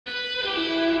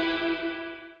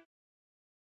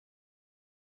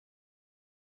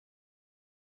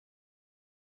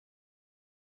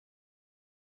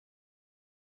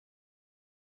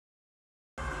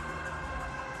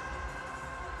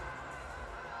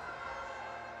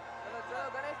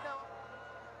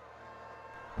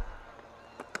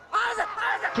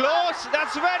Close,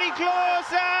 that's very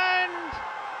close, and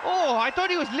oh, I thought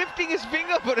he was lifting his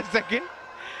finger for a second.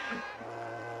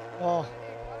 Oh,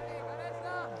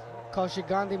 Kaushik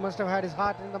Gandhi must have had his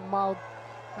heart in the mouth.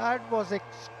 That was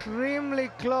extremely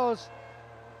close.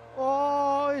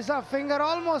 Oh, his finger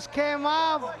almost came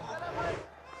up.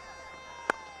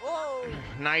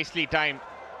 Nicely timed.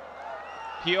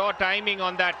 Pure timing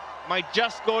on that. Might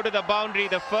just go to the boundary.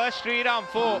 The first 3-run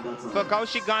 4 for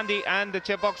Kaushik Gandhi and the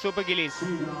Chepauk Super Gillies.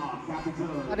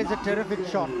 That is a terrific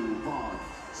shot.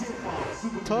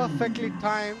 Perfectly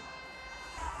timed.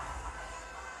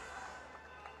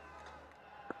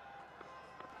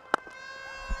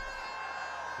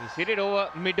 He's hit it over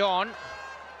mid-on.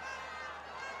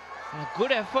 A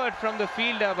good effort from the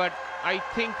fielder, but I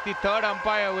think the third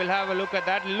umpire will have a look at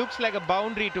that. Looks like a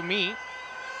boundary to me.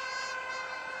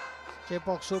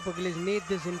 Chepauk Super Gillies need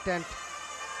this intent.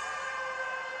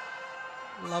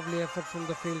 Lovely effort from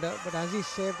the fielder, but has he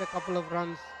saved a couple of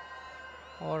runs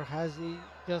or has he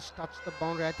just touched the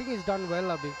boundary? I think he's done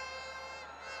well, Abhi. He's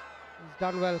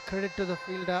done well. Credit to the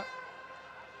fielder.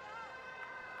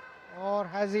 Or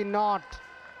has he not?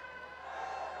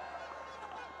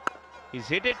 He's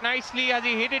hit it nicely. Has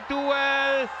he hit it too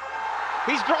well?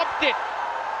 He's dropped it.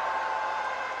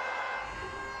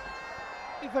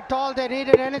 If at all they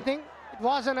needed anything, it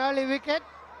was an early wicket.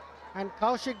 And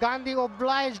Kaushik Gandhi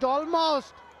obliged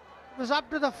almost. It was up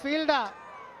to the fielder,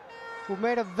 who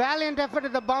made a valiant effort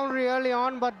at the boundary early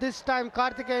on, but this time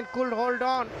Karthikeyan could hold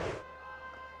on.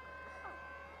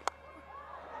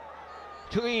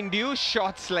 To induce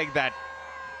shots like that.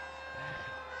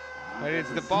 But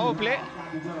it's the power play.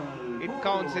 It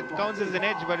counts as an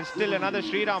edge, but it's still another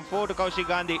 3-run 4 to Kaushik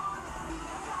Gandhi.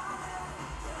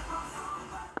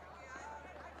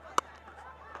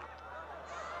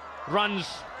 Runs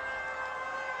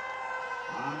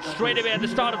straight away at the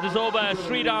start of this over,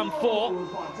 3-run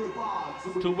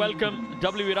 4 to welcome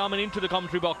W. Raman into the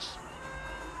commentary box.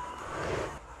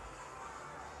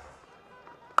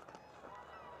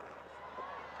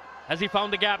 Has he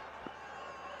found the gap?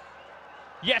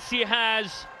 Yes, he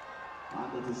has.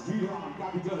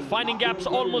 Finding gaps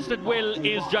almost at will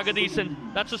is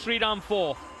Jagadisan. That's a 3-run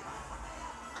 4.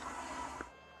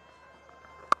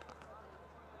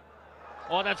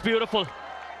 Oh, that's beautiful.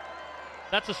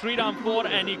 That's a 3-run 4,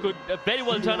 and he could very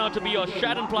well turn out to be your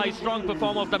Sharon Ply's strong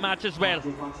performer of the match as well.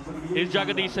 Is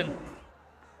Jagadisan.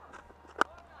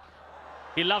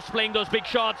 He loves playing those big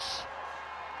shots.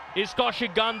 Is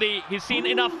Kaushik Gandhi. He's seen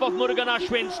enough of Murugan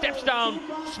Ashwin. Steps down,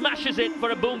 smashes it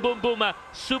for a boom, boom, boomer.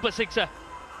 Super sixer.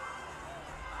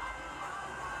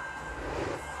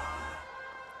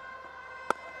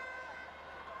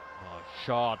 Oh,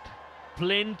 shot.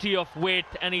 Plenty of weight,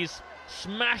 and he's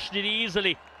smashed it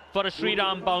easily for a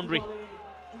 3-run boundary.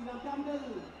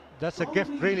 That's a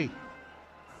gift, really,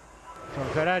 from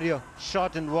Ferrario.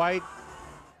 Short and wide.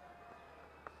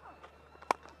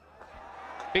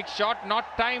 Big shot,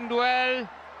 not timed well.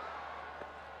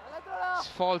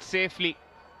 Falls safely.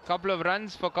 Couple of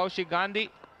runs for Kaushik Gandhi.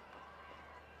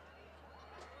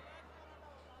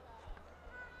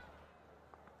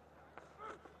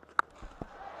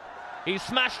 He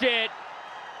smashed it.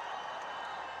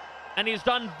 And he's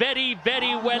done very,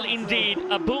 very well indeed.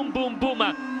 A boom, boom,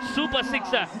 boomer. Super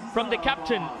sixer from the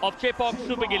captain of Chepauk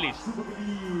Super Gillies.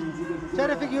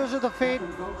 Terrific use of the feet.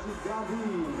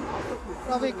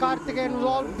 Ravi Karthikeyan was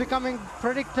all becoming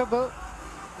predictable.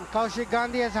 And Kaushik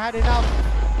Gandhi has had enough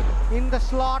in the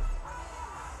slot.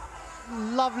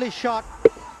 Lovely shot.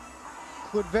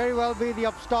 Could very well be the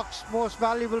upstock's most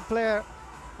valuable player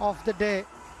of the day.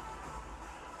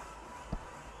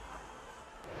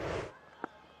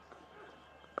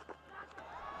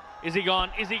 Is he gone?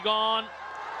 Is he gone?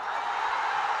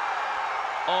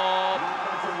 Oh,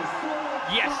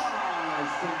 yes.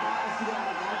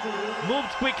 Moved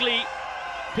quickly,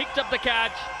 picked up the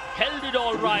catch, held it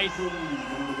all right.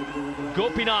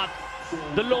 Gopinath,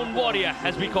 the lone warrior,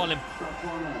 as we call him.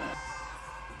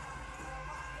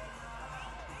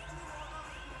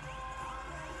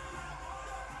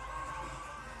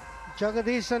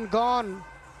 Jagadisan gone.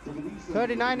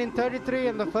 39 in 33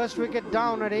 and the first wicket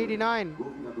down at 89.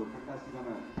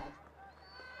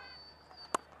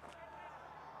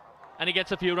 And he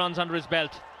gets a few runs under his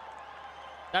belt.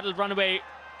 That'll run away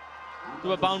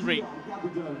to a boundary.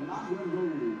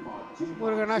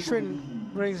 Murugan Ashwin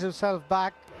brings himself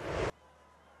back.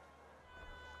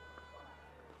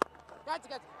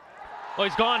 Oh,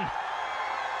 he's gone.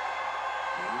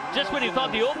 Just when you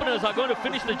thought the openers are going to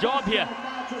finish the job here,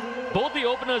 both the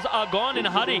openers are gone in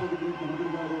a hurry.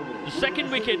 The second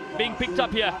wicket being picked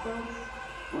up here.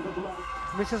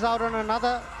 Misses out on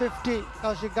another 50,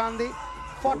 Kaushik Gandhi.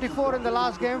 44 in the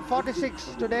last game,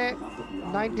 46 today,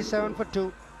 97 for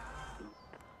 2.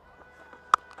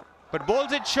 But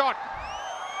bowls it short.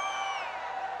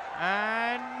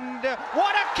 And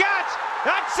what a catch!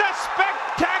 That's a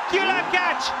spectacular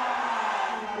catch!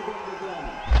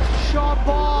 Short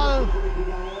ball.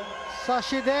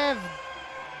 Sashidev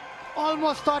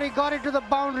almost thought he got it to the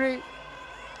boundary,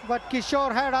 but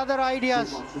Kishore had other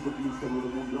ideas.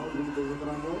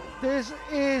 This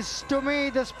is, to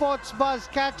me, the sports buzz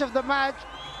catch of the match,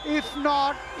 if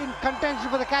not in contention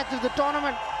for the catch of the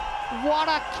tournament. What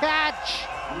a catch!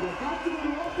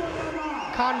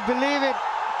 Can't believe it.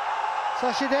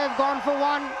 Sashidev gone for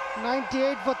 1,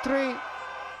 98 for 3.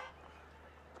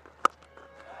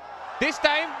 This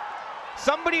time,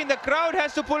 somebody in the crowd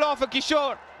has to pull off a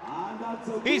Kishore.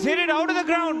 He's hit it out of the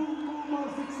ground.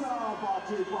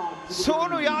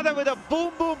 Sonu Yadav with a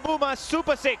boom, boom, boom, a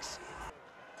super 6.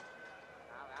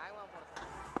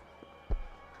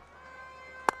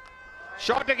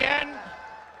 Shot again.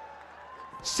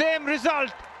 Same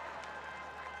result.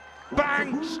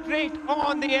 Bang, straight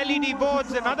on the LED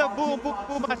boards. Another boom, boom,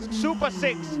 boom, a super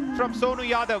 6 from Sonu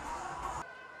Yadav.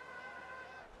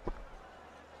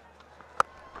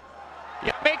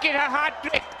 Yeah, make it a hat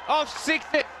trick of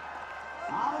 6s.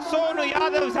 Sonu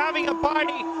Yadav's having a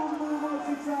party.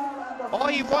 Oh,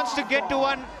 he wants to get to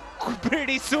one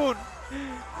pretty soon.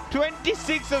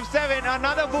 26 of 7,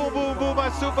 another boom, boom, boom, a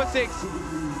super 6.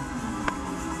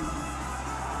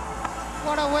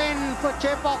 What a win for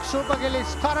Chepauk Super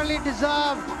Gillies, thoroughly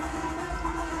deserved.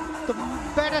 The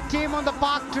better team on the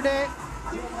park today,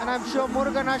 and I'm sure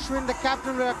Murugan Ashwin, the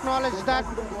captain, will acknowledge that.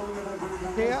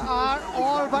 They are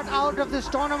all but out of this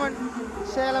tournament.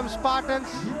 Salem Spartans,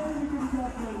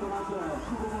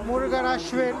 Murugan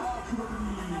Ashwin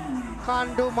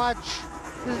can't do much.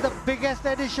 This is the biggest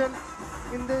addition,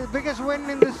 the biggest win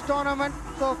in this tournament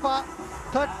so far.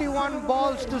 31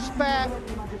 balls to spare,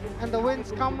 and the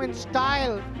wins come in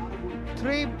style.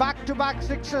 3 back-to-back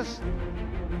 6s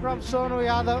from Sonu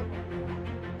Yadav.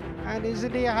 And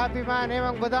isn't he a happy man,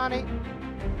 Hemang Badani?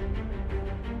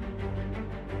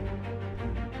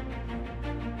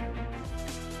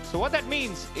 So what that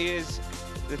means is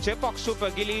the Chepauk Super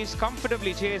Gillies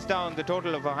comfortably chase down the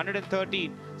total of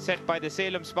 113 set by the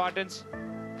Salem Spartans.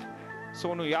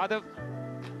 Sonu Yadav,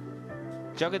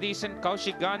 Jagadisan,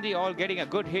 Kaushik Gandhi all getting a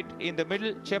good hit in the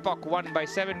middle. Chepauk won by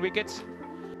 7 wickets.